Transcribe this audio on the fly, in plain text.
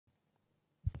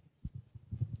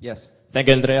Yes. Thank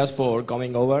you, Andreas, for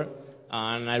coming over.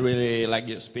 And I really like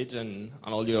your speech and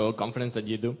all your conference that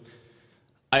you do.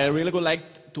 I really would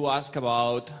like to ask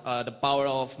about the power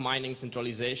of mining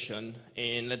centralization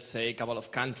in, let's say, a couple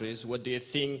of countries. What do you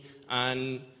think?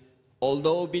 And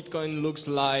although Bitcoin looks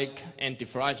like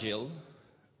anti-fragile,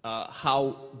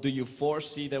 how do you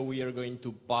foresee that we are going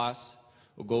to pass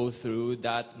or go through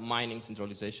that mining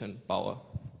centralization power?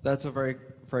 That's a very,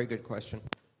 very good question.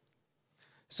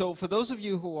 So for those of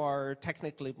you who are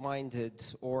technically minded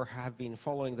or have been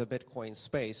following the Bitcoin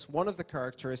space, one of the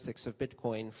characteristics of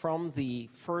Bitcoin from the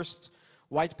first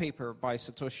white paper by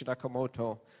Satoshi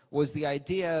Nakamoto was the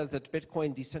idea that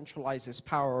Bitcoin decentralizes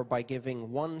power by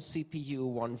giving one CPU,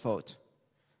 one vote.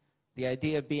 The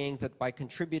idea being that by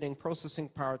contributing processing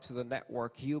power to the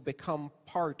network, you become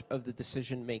part of the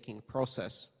decision-making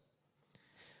process.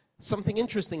 Something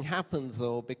interesting happened,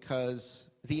 though, because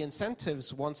the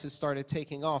incentives, once it started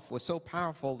taking off, was so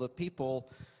powerful that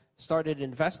people started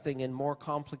investing in more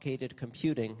complicated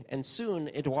computing. And soon,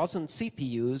 it wasn't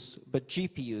CPUs, but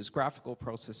GPUs, graphical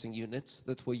processing units,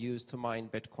 that were used to mine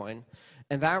Bitcoin.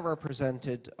 And that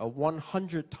represented a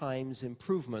 100 times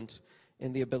improvement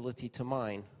in the ability to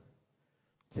mine.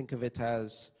 Think of it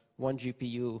as one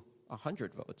GPU,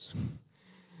 100 votes.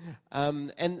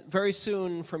 And very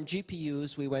soon, from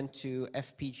GPUs, we went to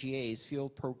FPGAs,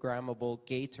 field programmable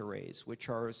gate arrays, which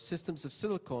are systems of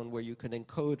silicon where you can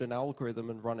encode an algorithm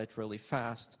and run it really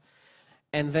fast.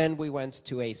 And then we went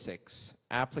to ASICs,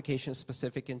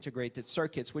 application-specific integrated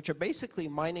circuits, which are basically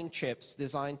mining chips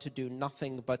designed to do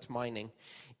nothing but mining.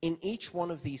 In each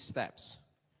one of these steps,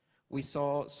 we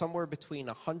saw somewhere between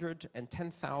 100 and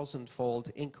 10,000-fold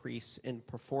increase in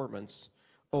performance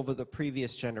over the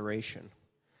previous generation.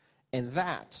 And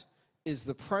that is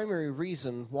the primary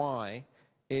reason why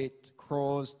it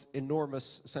caused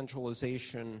enormous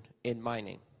centralization in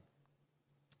mining.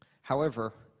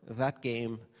 However, that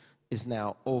game is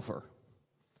now over.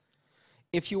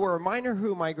 If you were a miner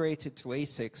who migrated to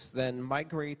ASICs, then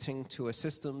migrating to a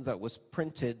system that was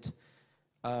printed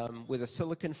with a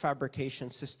silicon fabrication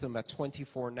system at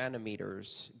 24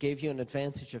 nanometers gave you an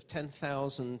advantage of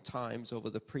 10,000 times over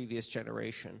the previous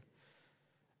generation.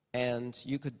 And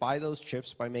you could buy those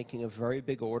chips by making a very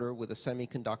big order with a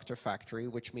semiconductor factory,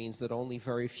 which means that only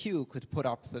very few could put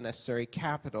up the necessary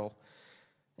capital.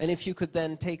 And if you could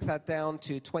then take that down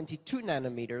to 22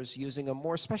 nanometers using a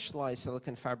more specialized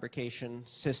silicon fabrication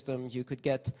system, you could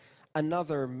get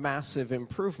another massive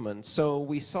improvement. So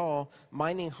we saw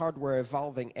mining hardware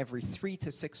evolving every 3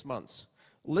 to 6 months.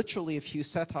 Literally, if you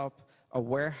set up a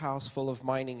warehouse full of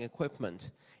mining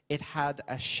equipment, it had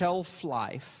a shelf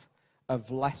life of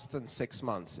less than 6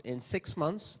 months. In 6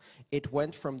 months, it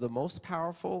went from the most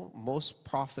powerful, most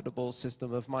profitable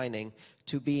system of mining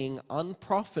to being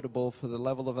unprofitable for the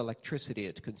level of electricity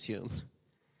it consumed.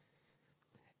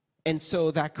 And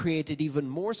so that created even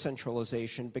more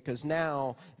centralization, because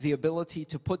now the ability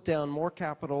to put down more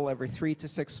capital every 3 to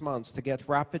 6 months to get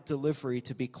rapid delivery,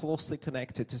 to be closely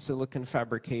connected to silicon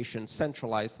fabrication,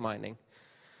 centralized mining.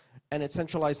 And it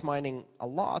centralized mining a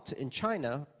lot in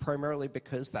China, primarily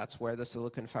because that's where the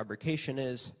silicon fabrication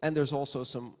is, and there's also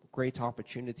some great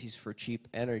opportunities for cheap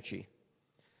energy.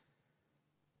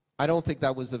 I don't think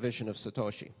that was the vision of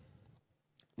Satoshi.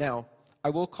 Now, I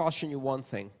will caution you one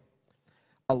thing.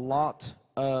 A lot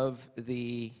of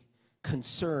the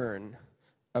concern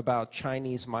about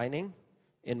Chinese mining,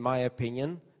 in my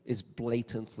opinion, is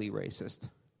blatantly racist.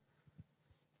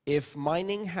 If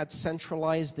mining had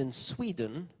centralized in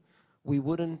Sweden, we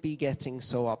wouldn't be getting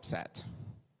so upset,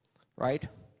 right?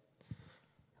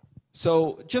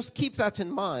 So just keep that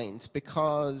in mind,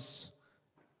 because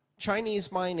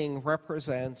Chinese mining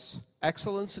represents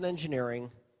excellence in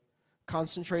engineering,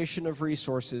 concentration of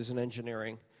resources in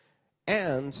engineering,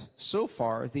 and so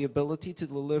far the ability to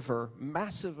deliver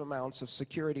massive amounts of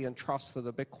security and trust for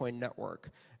the Bitcoin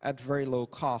network at very low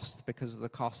cost because of the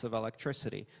cost of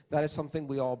electricity. That is something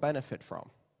we all benefit from.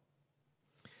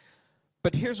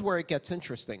 But here's where it gets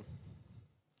interesting.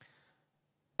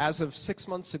 As of 6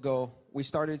 months ago, we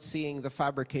started seeing the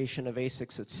fabrication of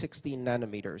ASICs at 16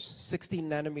 nanometers. 16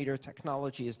 nanometer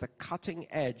technology is the cutting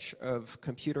edge of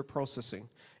computer processing.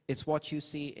 It's what you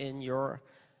see in your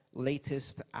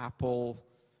latest Apple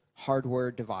hardware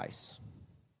device.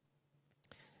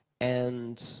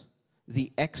 And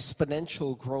the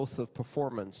exponential growth of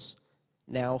performance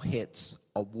now hits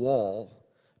a wall,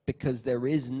 because there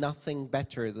is nothing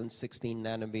better than 16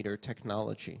 nanometer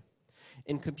technology.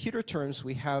 In computer terms,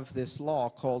 we have this law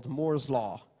called Moore's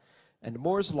Law. And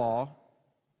Moore's Law,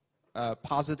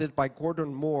 posited by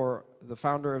Gordon Moore, the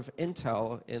founder of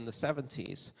Intel in the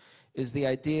 70s, is the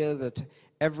idea that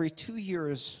every 2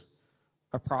 years,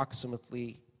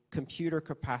 approximately, computer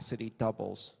capacity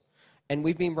doubles. And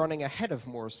we've been running ahead of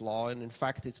Moore's law, and in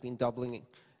fact, it's been doubling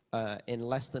in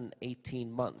less than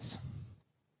 18 months.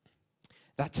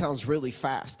 That sounds really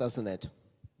fast, doesn't it?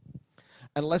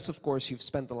 Unless, of course, you've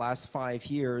spent the last 5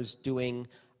 years doing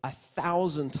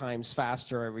 1,000 times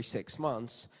faster every 6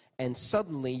 months, and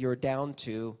suddenly you're down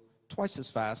to twice as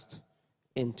fast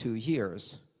in 2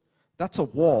 years. That's a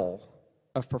wall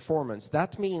of performance.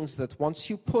 That means that once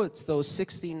you put those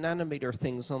 16 nanometer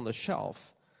things on the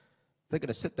shelf, they're going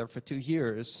to sit there for 2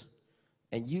 years,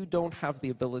 and you don't have the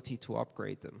ability to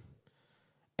upgrade them.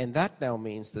 And that now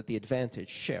means that the advantage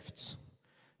shifts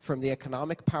from the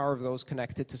economic power of those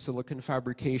connected to silicon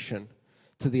fabrication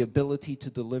to the ability to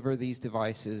deliver these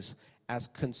devices as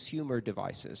consumer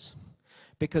devices.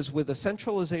 Because with the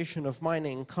centralization of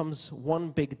mining comes one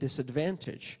big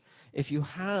disadvantage. If you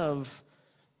have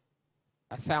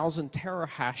 1,000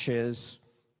 terahashes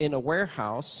in a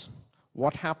warehouse,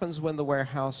 what happens when the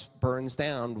warehouse burns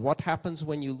down? What happens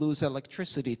when you lose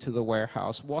electricity to the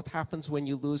warehouse? What happens when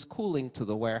you lose cooling to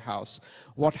the warehouse?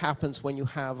 What happens when you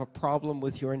have a problem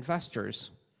with your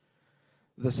investors?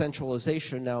 The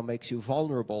centralization now makes you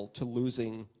vulnerable to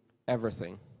losing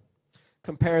everything.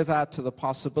 Compare that to the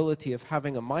possibility of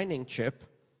having a mining chip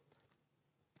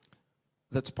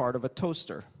that's part of a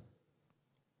toaster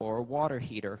or a water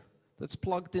heater that's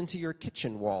plugged into your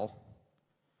kitchen wall.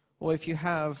 Well, if you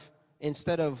have,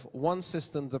 instead of one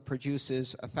system that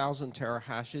produces 1,000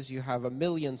 terahashes, you have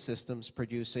 1,000,000 systems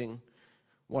producing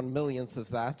 1/1,000,000th of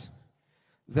that,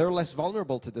 they're less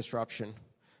vulnerable to disruption.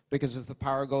 Because if the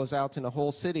power goes out in a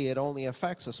whole city, it only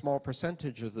affects a small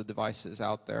percentage of the devices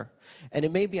out there. And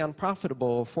it may be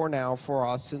unprofitable for now for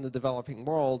us in the developing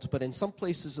world, but in some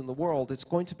places in the world, it's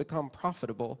going to become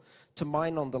profitable to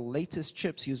mine on the latest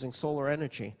chips using solar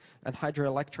energy and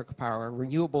hydroelectric power and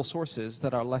renewable sources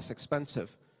that are less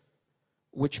expensive.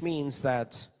 Which means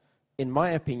that, in my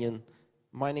opinion,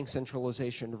 mining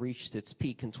centralization reached its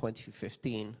peak in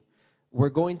 2015. We're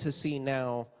going to see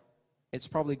now, it's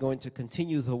probably going to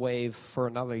continue the wave for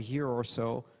another year or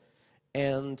so.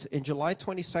 And in July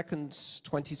 22nd,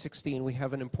 2016, we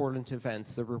have an important event.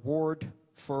 The reward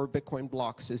for Bitcoin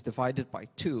blocks is divided by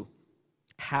 2,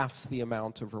 half the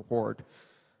amount of reward.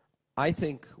 I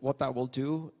think what that will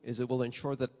do is it will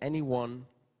ensure that anyone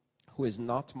who is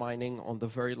not mining on the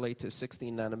very latest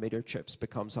 16 nanometer chips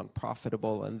becomes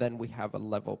unprofitable, and then we have a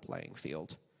level playing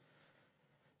field.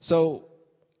 So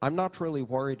I'm not really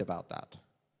worried about that.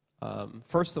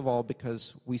 First of all,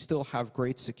 because we still have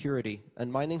great security,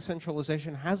 and mining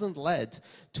centralization hasn't led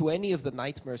to any of the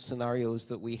nightmare scenarios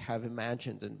that we have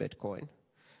imagined in Bitcoin.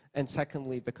 And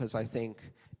secondly, because I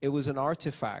think it was an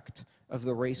artifact of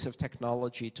the race of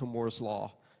technology to Moore's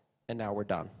law, and now we're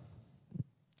done.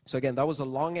 So again, that was a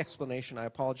long explanation. I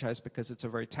apologize because it's a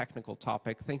very technical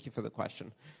topic. Thank you for the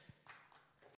question.